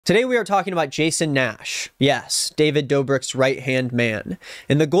Today we are talking about Jason Nash. Yes, David Dobrik's right-hand man.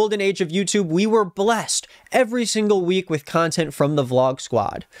 In the golden age of YouTube, we were blessed every single week with content from the Vlog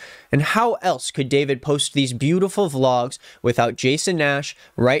Squad. And how else could David post these beautiful vlogs without Jason Nash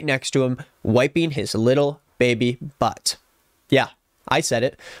right next to him, wiping his little baby butt? Yeah, I said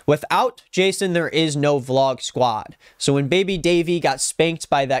it. Without Jason, there is no Vlog Squad. So when baby Davey got spanked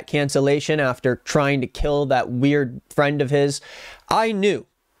by that cancellation after trying to kill that weird friend of his, I knew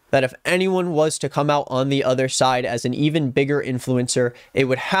that if anyone was to come out on the other side as an even bigger influencer, it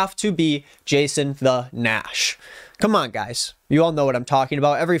would have to be Jason the Nash. Come on, guys. You all know what I'm talking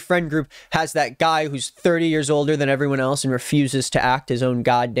about. Every friend group has that guy who's 30 years older than everyone else and refuses to act his own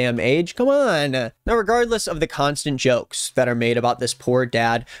goddamn age. Come on. Now, regardless of the constant jokes that are made about this poor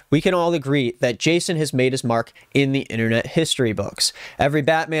dad, we can all agree that Jason has made his mark in the internet history books. Every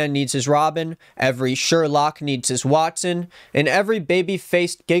Batman needs his Robin, every Sherlock needs his Watson, and every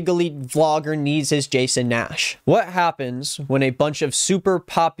baby-faced giggly vlogger needs his Jason Nash. What happens when a bunch of super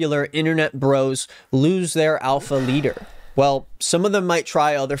popular internet bros lose their alpha leader? Well, some of them might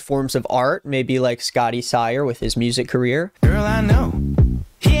try other forms of art, maybe like Scotty Sire with his music career. Girl, I know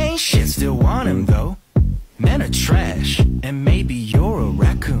he ain't shit, still want him though. Men are trash, and maybe you're a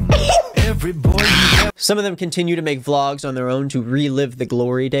raccoon. Every boy you ever... Some of them continue to make vlogs on their own to relive the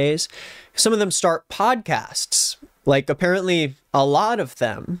glory days. Some of them start podcasts. Like, apparently, a lot of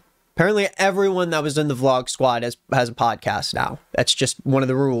them. Apparently, everyone that was in the Vlog Squad has a podcast now. That's just one of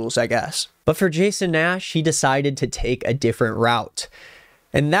the rules, I guess. But for Jason Nash, he decided to take a different route.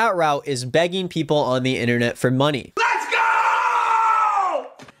 And that route is begging people on the internet for money. Let's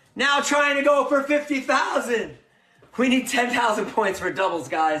go! Now trying to go for 50,000. We need 10,000 points for doubles,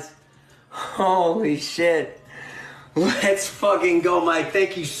 guys. Holy shit. Let's fucking go, Mike.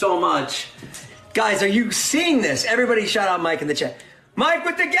 Thank you so much. Guys, are you seeing this? Everybody shout out Mike in the chat. Mike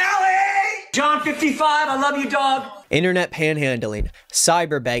with the galley! John 55, I love you, dog. Internet panhandling,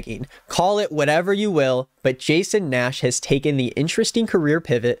 cyber begging, call it whatever you will, but Jason Nash has taken the interesting career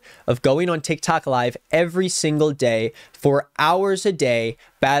pivot of going on TikTok Live every single day for hours a day,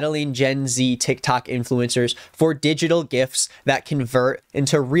 battling Gen Z TikTok influencers for digital gifts that convert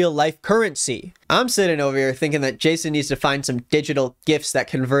into real life currency. I'm sitting over here thinking that Jason needs to find some digital gifts that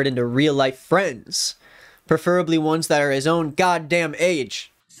convert into real life friends. Preferably ones that are his own goddamn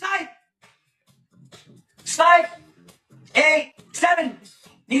age. Snipe! Snipe! 8, 7,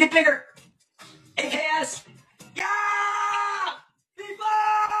 need it bigger. AKS! Yeah! People!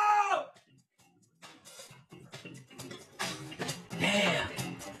 Damn.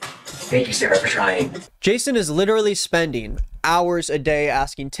 Thank you, Sarah, for trying. Jason is literally spending hours a day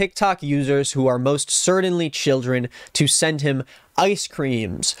asking TikTok users who are most certainly children to send him ice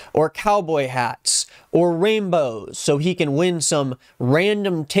creams or cowboy hats or rainbows so he can win some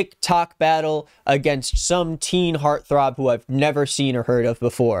random TikTok battle against some teen heartthrob who I've never seen or heard of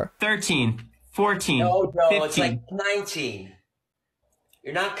before. 13, 14, No, 15. it's like 19.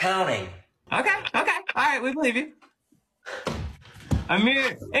 You're not counting. Okay. All right, we believe you.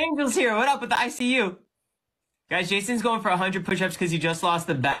 Amir, Angel's here. What up with the ICU? Guys, Jason's going for 100 push-ups because he just lost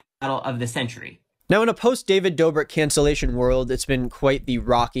the battle of the century. Now, in a post-David Dobrik cancellation world, it's been quite the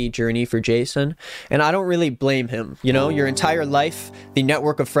rocky journey for Jason, and I don't really blame him. You know, your entire life, the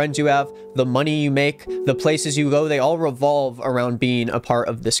network of friends you have, the money you make, the places you go, they all revolve around being a part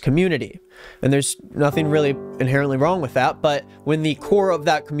of this community. And there's nothing really inherently wrong with that, but when the core of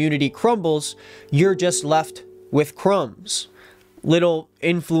that community crumbles, you're just left with crumbs. Little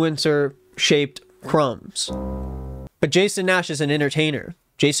influencer-shaped crumbs. But Jason Nash is an entertainer.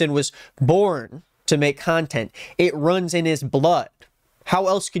 Jason was born to make content. It runs in his blood. How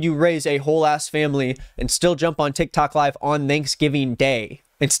else could you raise a whole ass family and still jump on TikTok Live on Thanksgiving Day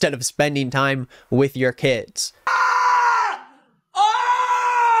instead of spending time with your kids? Ah!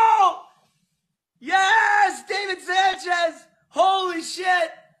 Oh! Yes! David Sanchez! Holy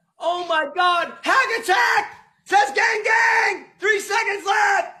shit! Oh my god! Hack attack! Says gang gang! 3 seconds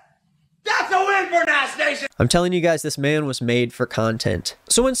left! That's a win for Nash Nation! I'm telling you guys, this man was made for content.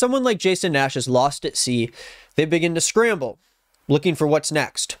 So when someone like Jason Nash is lost at sea, they begin to scramble, looking for what's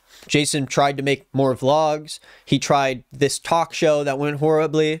next. Jason tried to make more vlogs. He tried this talk show that went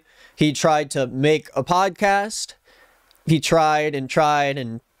horribly. He tried to make a podcast. He tried and tried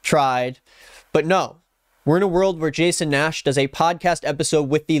and tried. But no, we're in a world where Jason Nash does a podcast episode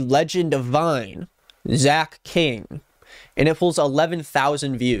with the legend of Vine, Zach King, and it pulls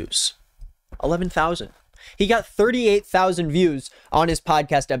 11,000 views. 11,000. He got 38,000 views on his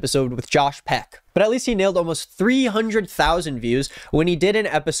podcast episode with Josh Peck. But at least he nailed almost 300,000 views when he did an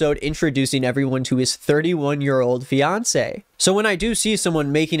episode introducing everyone to his 31-year-old fiance. So when I do see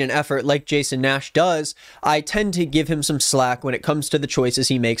someone making an effort like Jason Nash does, I tend to give him some slack when it comes to the choices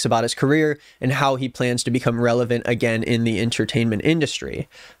he makes about his career and how he plans to become relevant again in the entertainment industry.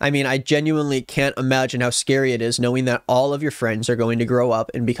 I mean, I genuinely can't imagine how scary it is knowing that all of your friends are going to grow up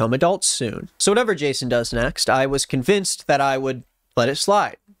and become adults soon. So whatever Jason does next, I was convinced that I would let it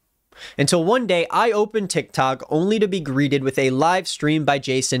slide. Until one day, I opened TikTok only to be greeted with a live stream by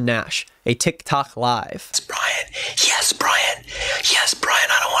Jason Nash, a TikTok live. It's Brian. Yes, Brian. Yes, Brian,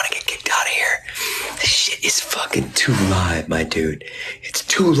 I don't want to get kicked out of here. This shit is fucking too live, my dude. It's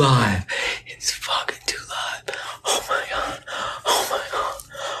too live. It's fucking too live. Oh my god. Oh my god.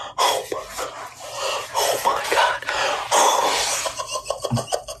 Oh my god. Oh my god.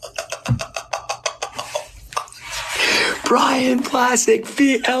 Brian Plastic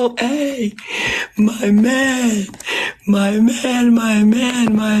VLA. My man. My man, my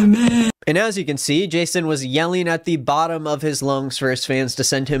man, my man. And as you can see, Jason was yelling at the bottom of his lungs for his fans to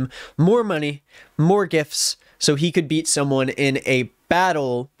send him more money, more gifts, so he could beat someone in a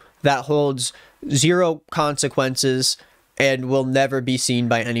battle that holds zero consequences and will never be seen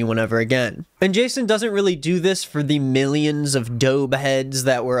by anyone ever again. And Jason doesn't really do this for the millions of dobe heads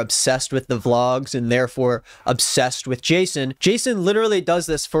that were obsessed with the vlogs and therefore obsessed with Jason. Jason literally does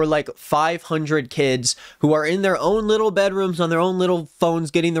this for like 500 kids who are in their own little bedrooms on their own little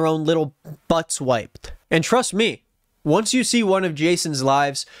phones getting their own little butts wiped. And trust me, once you see one of Jason's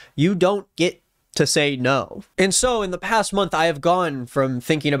lives, you don't get to say no. And so in the past month, I have gone from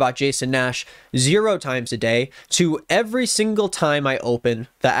thinking about Jason Nash 0 times a day to every single time I open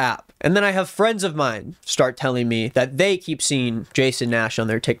the app. And then I have friends of mine start telling me that they keep seeing Jason Nash on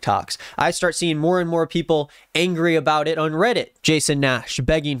their TikToks. I start seeing more and more people angry about it on Reddit. Jason Nash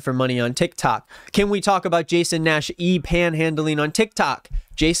begging for money on TikTok. Can we talk about Jason Nash panhandling on TikTok?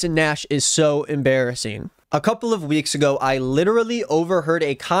 Jason Nash is so embarrassing. A couple of weeks ago, I literally overheard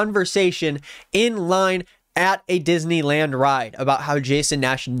a conversation in line at a Disneyland ride about how Jason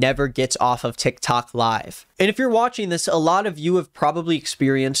Nash never gets off of TikTok live. And if you're watching this, a lot of you have probably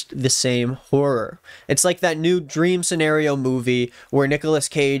experienced the same horror. It's like that new dream scenario movie where Nicolas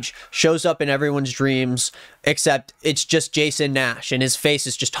Cage shows up in everyone's dreams, except it's just Jason Nash and his face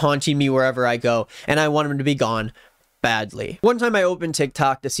is just haunting me wherever I go, and I want him to be gone badly. One time I opened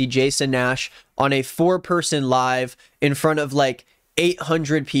TikTok to see Jason Nash on a 4-person live in front of like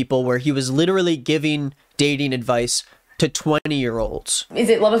 800 people where he was literally giving dating advice to 20-year-olds. Is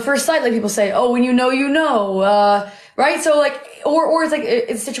it love at first sight? Like people say, oh, when you know, right? So like, or it's like,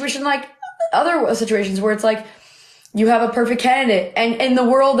 it's a situation like other situations where it's like, you have a perfect candidate. And in the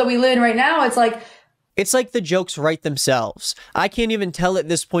world that we live in right now, it's like the jokes write themselves. I can't even tell at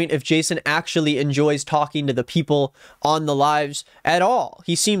this point if Jason actually enjoys talking to the people on the lives at all.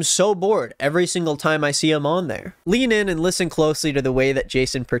 He seems so bored every single time I see him on there. Lean in and listen closely to the way that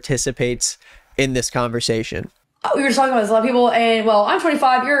Jason participates in this conversation. We were just talking about this, a lot of people, and well, I'm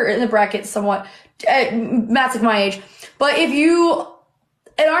 25, you're in the bracket somewhat. Matt's like my age. But if you,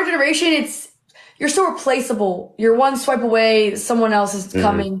 in our generation, you're so replaceable. You're one swipe away, someone else is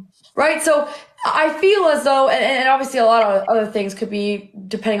coming, right? So I feel as though, and obviously a lot of other things could be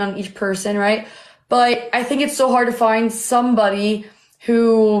depending on each person, right? But I think it's so hard to find somebody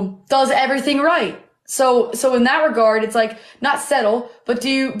who does everything right. So in that regard, it's like not settle, but do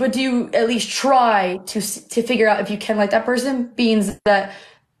you at least try to figure out if you can like that person, being that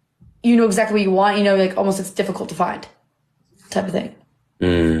you know exactly what you want, you know, like almost it's difficult to find type of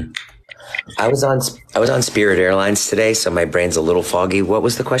thing. I was on Spirit Airlines today, so my brain's a little foggy. What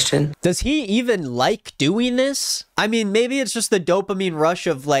was the question? Does he even like doing this? I mean, maybe it's just the dopamine rush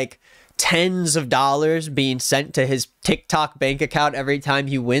of like tens of dollars being sent to his TikTok bank account every time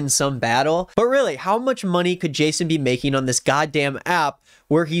he wins some battle. But really, how much money could Jason be making on this goddamn app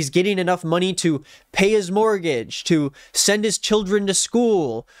where he's getting enough money to pay his mortgage, to send his children to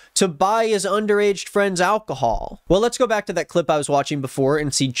school, to buy his underage friends alcohol? Well, let's go back to that clip I was watching before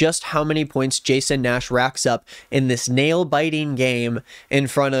and see just how many points Jason Nash racks up in this nail-biting game in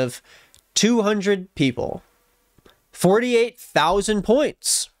front of 200 people. 48,000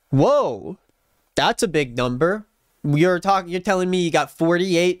 points. Whoa, that's a big number. You're telling me you got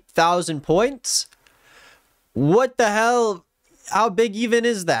 48,000 points? What the hell? How big even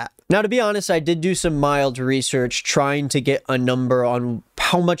is that? Now, to be honest, I did do some mild research trying to get a number on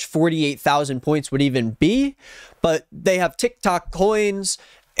how much 48,000 points would even be, but they have TikTok coins,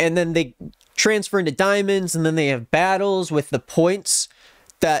 and then they transfer into diamonds, and then they have battles with the points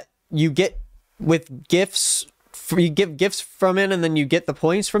that you get with gifts you give gifts from it and then you get the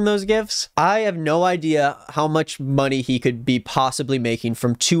points from those gifts. I have no idea how much money he could be possibly making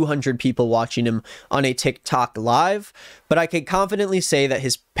from 200 people watching him on a TikTok live, but I can confidently say that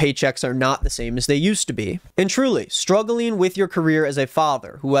his paychecks are not the same as they used to be. And truly, struggling with your career as a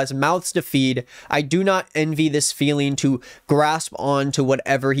father who has mouths to feed, I do not envy this feeling to grasp on to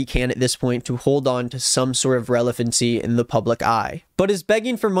whatever he can at this point to hold on to some sort of relevancy in the public eye. But is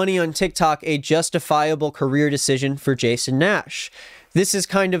begging for money on TikTok a justifiable career decision for Jason Nash? This is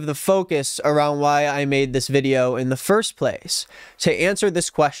kind of the focus around why I made this video in the first place. To answer this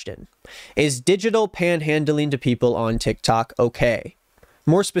question, is digital panhandling to people on TikTok okay?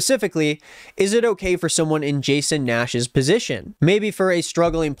 More specifically, is it okay for someone in Jason Nash's position? Maybe for a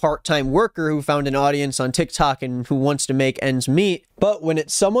struggling part-time worker who found an audience on TikTok and who wants to make ends meet. But when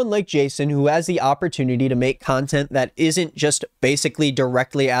it's someone like Jason who has the opportunity to make content that isn't just basically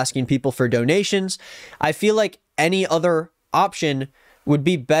directly asking people for donations, I feel like any other option would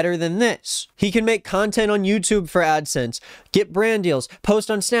be better than this. He can make content on YouTube for AdSense, get brand deals,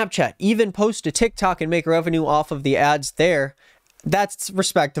 post on Snapchat, even post to TikTok and make revenue off of the ads there. That's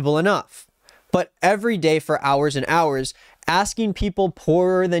respectable enough. But every day for hours and hours, asking people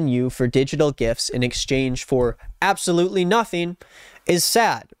poorer than you for digital gifts in exchange for absolutely nothing is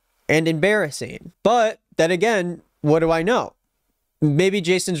sad and embarrassing. But then again, what do I know? Maybe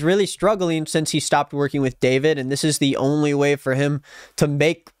Jason's really struggling since he stopped working with David, and this is the only way for him to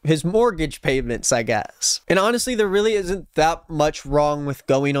make his mortgage payments, I guess. And honestly, there really isn't that much wrong with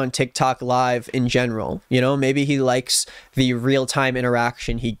going on TikTok live in general. You know, maybe he likes the real-time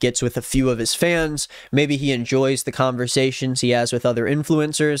interaction he gets with a few of his fans. Maybe he enjoys the conversations he has with other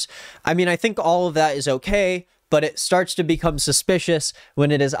influencers. I mean, I think all of that is okay, but it starts to become suspicious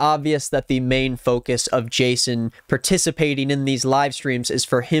when it is obvious that the main focus of Jason participating in these live streams is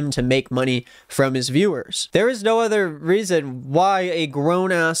for him to make money from his viewers. There is no other reason why a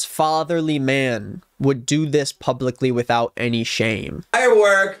grown-ass fatherly man would do this publicly without any shame.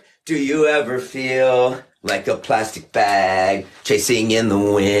 Firework, do you ever feel like a plastic bag chasing in the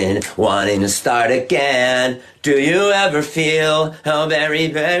wind, wanting to start again? Do you ever feel how very,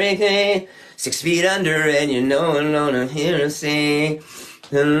 very clean? 6 feet under and you know alone I'm here to sing.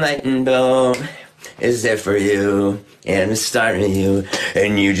 The lightning bolt is there for you and it's starting you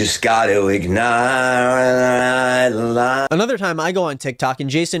and you just gotta ignite the light. Another time I go on TikTok and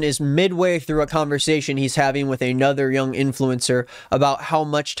Jason is midway through a conversation he's having with another young influencer about how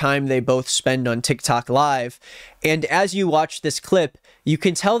much time they both spend on TikTok live. And as you watch this clip, you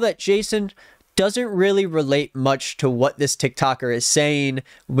can tell that Jason doesn't really relate much to what this TikToker is saying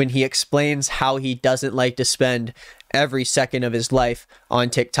when he explains how he doesn't like to spend every second of his life on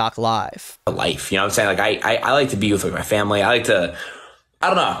TikTok live. Life, you know what I'm saying? Like I like to be with my family. I like to, I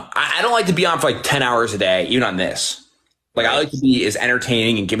don't know. I don't like to be on for like 10 hours a day, even on this. Like I like to be as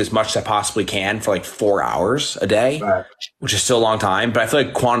entertaining and give as much as I possibly can for like 4 hours a day, right, which is still a long time. But I feel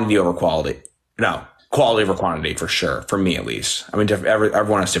like quantity over quality. No, quality over quantity for sure. For me, at least. I mean,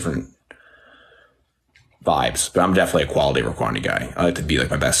 everyone has different vibes, but I'm definitely a quality over quantity guy. I like to be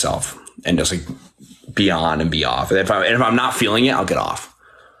like my best self and just like be on and be off. And if I'm not feeling it, I'll get off.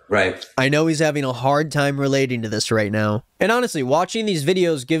 Right. I know he's having a hard time relating to this right now. And honestly, watching these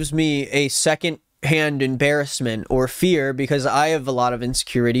videos gives me a second-hand embarrassment or fear because I have a lot of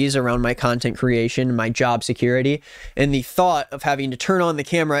insecurities around my content creation and my job security. And the thought of having to turn on the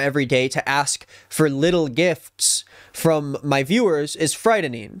camera every day to ask for little gifts from my viewers is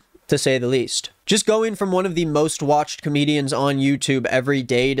frightening, to say the least. Just going from one of the most watched comedians on YouTube every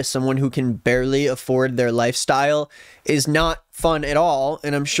day to someone who can barely afford their lifestyle is not fun at all,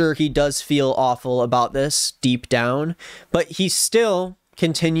 and I'm sure he does feel awful about this deep down, but he still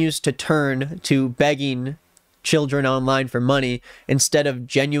continues to turn to begging children online for money instead of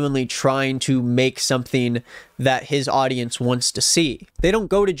genuinely trying to make something that his audience wants to see. They don't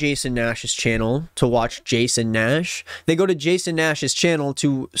go to Jason Nash's channel to watch Jason Nash. They go to Jason Nash's channel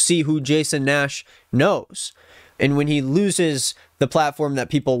to see who Jason Nash knows. And when he loses the platform that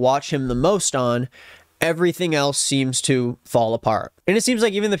people watch him the most on, everything else seems to fall apart. And it seems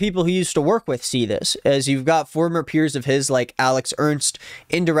like even the people he used to work with see this, as you've got former peers of his like Alex Ernst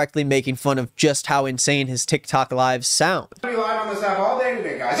indirectly making fun of just how insane his TikTok lives sound. I'll be live on this app all day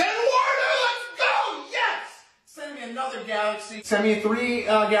today, guys. Eduardo, let's go! Yes! Send me another Galaxy. Send me 3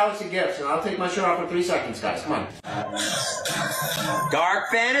 Galaxy gifts, and I'll take my shirt off in 3 seconds, guys. Come on. Dark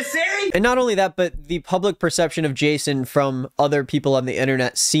fantasy? And not only that, but the public perception of Jason from other people on the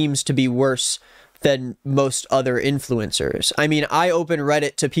internet seems to be worse than most other influencers. I mean, I open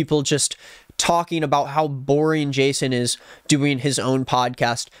Reddit to people just talking about how boring Jason is doing his own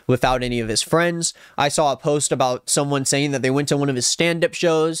podcast without any of his friends. I saw a post about someone saying that they went to one of his stand-up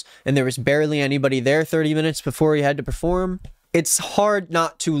shows and there was barely anybody there 30 minutes before he had to perform. It's hard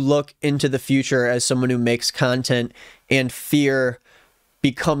not to look into the future as someone who makes content and fear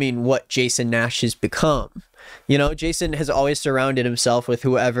becoming what Jason Nash has become. You know, Jason has always surrounded himself with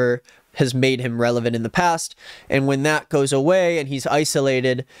whoever has made him relevant in the past, and when that goes away and he's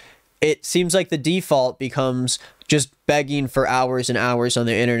isolated, it seems like the default becomes just begging for hours and hours on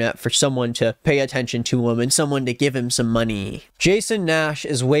the internet for someone to pay attention to him and someone to give him some money. Jason Nash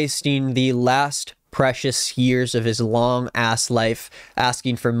is wasting the last precious years of his long ass life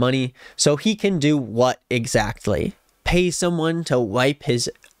asking for money so he can do what exactly? Pay someone to wipe his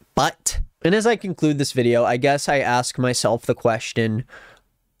butt? And as I conclude this video, I guess I ask myself the question,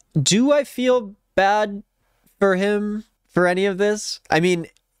 do I feel bad for him for any of this? I mean,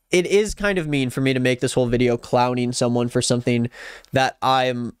 it is kind of mean for me to make this whole video clowning someone for something that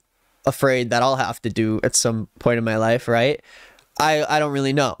I'm afraid that I'll have to do at some point in my life, right? I don't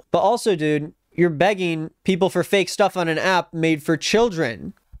really know. But also, dude, you're begging people for fake stuff on an app made for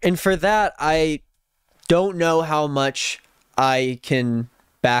children. And for that, I don't know how much I can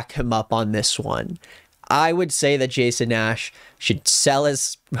back him up on this one. I would say that Jason Nash should sell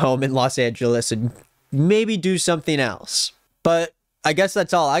his home in Los Angeles and maybe do something else. But I guess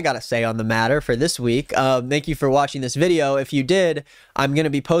that's all I gotta say on the matter for this week. Thank you for watching this video. If you did, I'm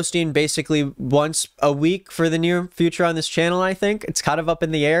gonna be posting basically once a week for the near future on this channel, I think. It's kind of up in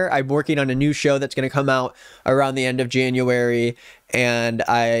the air. I'm working on a new show that's gonna come out around the end of January, and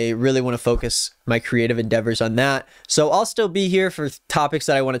I really want to focus my creative endeavors on that. So I'll still be here for topics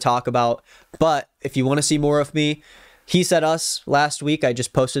that I want to talk about, but if you want to see more of me, He Said Us last week, I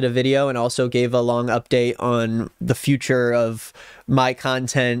just posted a video and also gave a long update on the future of my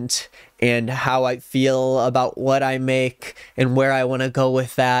content and how I feel about what I make and where I want to go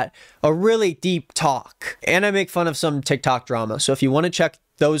with that. A really deep talk. And I make fun of some TikTok drama. So if you want to check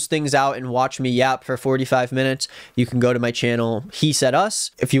those things out and watch me yap for 45 minutes, you can go to my channel, He Said Us.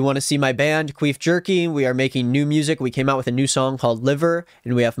 If you want to see my band, Queef Jerky, we are making new music. We came out with a new song called Liver,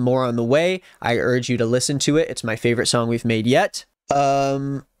 and we have more on the way. I urge you to listen to it. It's my favorite song we've made yet.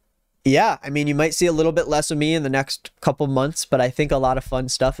 Yeah, I mean, you might see a little bit less of me in the next couple months, but I think a lot of fun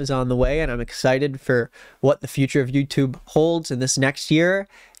stuff is on the way, and I'm excited for what the future of YouTube holds in this next year.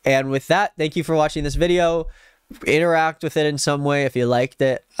 And with that, thank you for watching this video. Interact with it in some way if you liked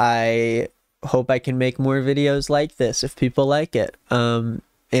it. I hope I can make more videos like this if people like it. And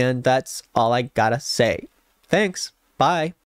that's all I gotta say. Thanks. Bye.